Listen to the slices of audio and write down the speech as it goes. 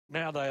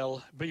Now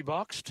they'll be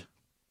boxed.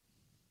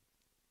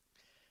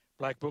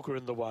 Black Booker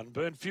in the 1,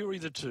 Burnt Fury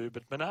the 2,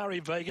 but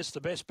Minari Vegas, the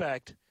best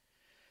backed,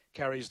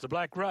 carries the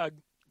black rug.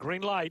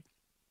 Green light,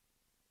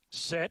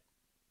 set.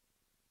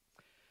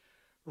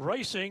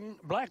 Racing,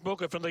 Black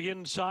Booker from the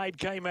inside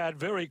came out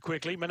very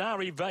quickly.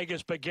 Minari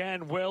Vegas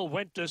began well,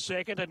 went to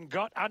second and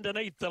got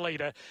underneath the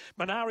leader.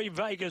 Minari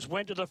Vegas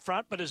went to the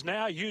front but is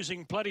now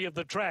using plenty of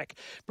the track.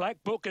 Black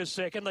Booker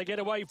second. They get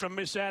away from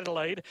Miss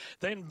Adelaide.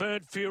 Then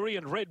Burnt Fury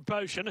and Red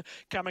Potion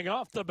coming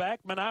off the back.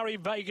 Minari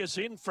Vegas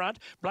in front.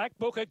 Black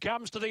Booker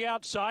comes to the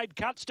outside,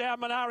 cuts down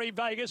Minari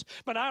Vegas.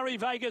 Minari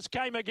Vegas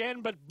came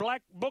again, but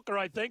Black Booker,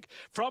 I think,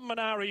 from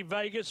Minari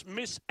Vegas,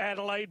 Miss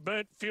Adelaide,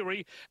 Burnt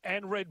Fury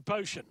and Red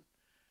Potion.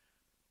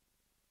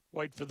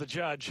 Wait for the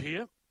judge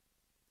here.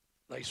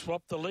 They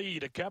swapped the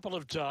lead a couple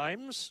of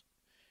times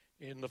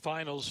in the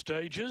final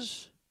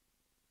stages,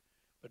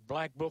 but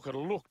Black Booker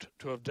looked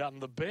to have done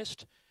the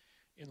best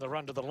in the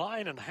run to the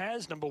line and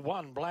has. Number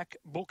 1, Black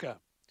Booker,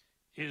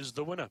 is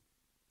the winner.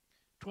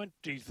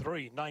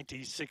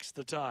 23.96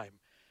 the time.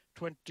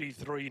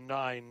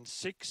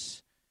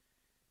 23.96.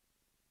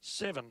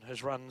 7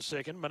 has run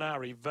second.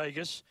 Minari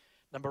Vegas.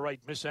 Number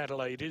 8, Miss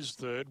Adelaide, is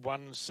third.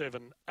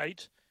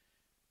 178.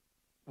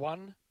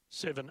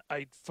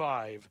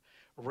 1-7-8-5.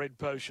 Red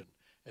Potion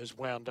has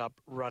wound up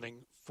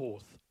running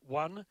fourth.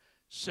 1,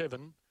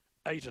 7,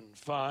 8 and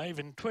 5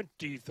 in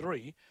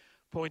 23.96.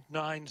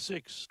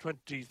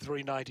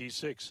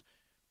 23.96.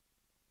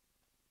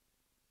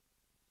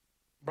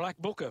 Black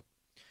Booker,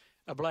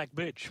 a black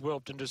bitch,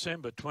 whelped in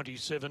December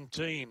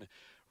 2017.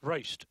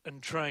 Raced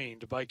and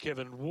trained by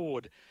Kevin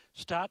Ward.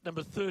 Start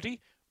number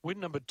 30, win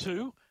number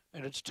 2,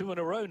 and it's 2 in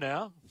a row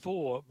now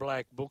for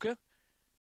Black Booker.